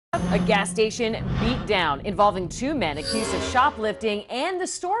A gas station beat down involving two men accused of shoplifting and the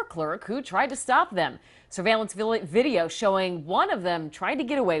store clerk who tried to stop them. Surveillance video showing one of them tried to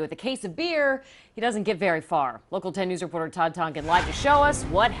get away with a case of beer. He doesn't get very far. Local 10 News reporter Todd Tonkin live to show us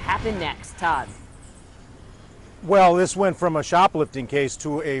what happened next. Todd. Well, this went from a shoplifting case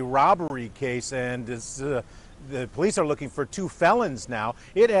to a robbery case, and the police are looking for two felons now.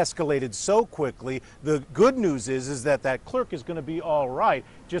 It escalated so quickly. The good news is that clerk is going to be all right,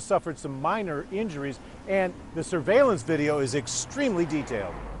 just suffered some minor injuries, and the surveillance video is extremely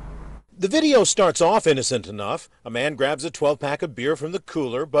detailed. The video starts off innocent enough. A man grabs a 12-pack of beer from the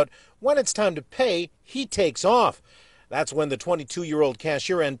cooler, but when it's time to pay, he takes off. That's when the 22-year-old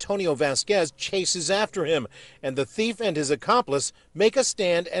cashier Antonio Vasquez chases after him, and the thief and his accomplice make a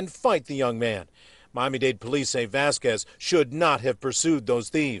stand and fight the young man. Miami-Dade police say Vasquez should not have pursued those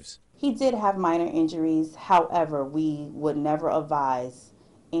thieves. He did have minor injuries. However, we would never advise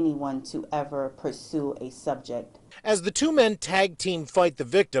anyone to ever pursue a subject. As the two men tag team fight the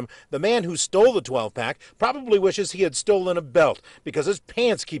victim, the man who stole the 12-pack probably wishes he had stolen a belt because his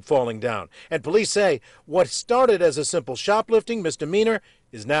pants keep falling down. And police say what started as a simple shoplifting misdemeanor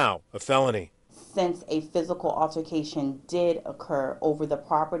is now a felony. Since a physical altercation did occur over the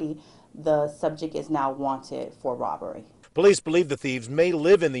property, the subject is now wanted for robbery. Police believe the thieves may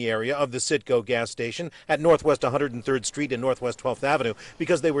live in the area of the Citgo gas station at Northwest 103rd Street and Northwest 12th Avenue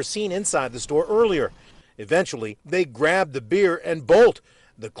because they were seen inside the store earlier. Eventually, they grab the beer and bolt.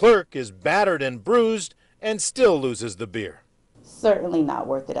 The clerk is battered and bruised and still loses the beer. Certainly not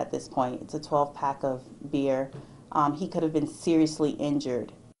worth it at this point. It's a 12-pack of beer. He could have been seriously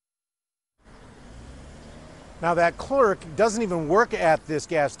injured. Now, that clerk doesn't even work at this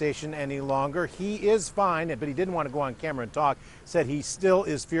gas station any longer. He is fine, but he didn't want to go on camera and talk. Said he still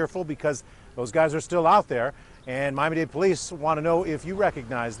is fearful because those guys are still out there. And Miami-Dade police want to know if you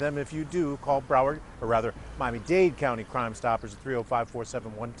recognize them. If you do, call Broward, or rather Miami-Dade County Crime Stoppers at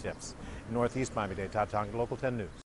 305-471-TIPS. In Northeast Miami-Dade, Todd Tonkin, Local 10 News.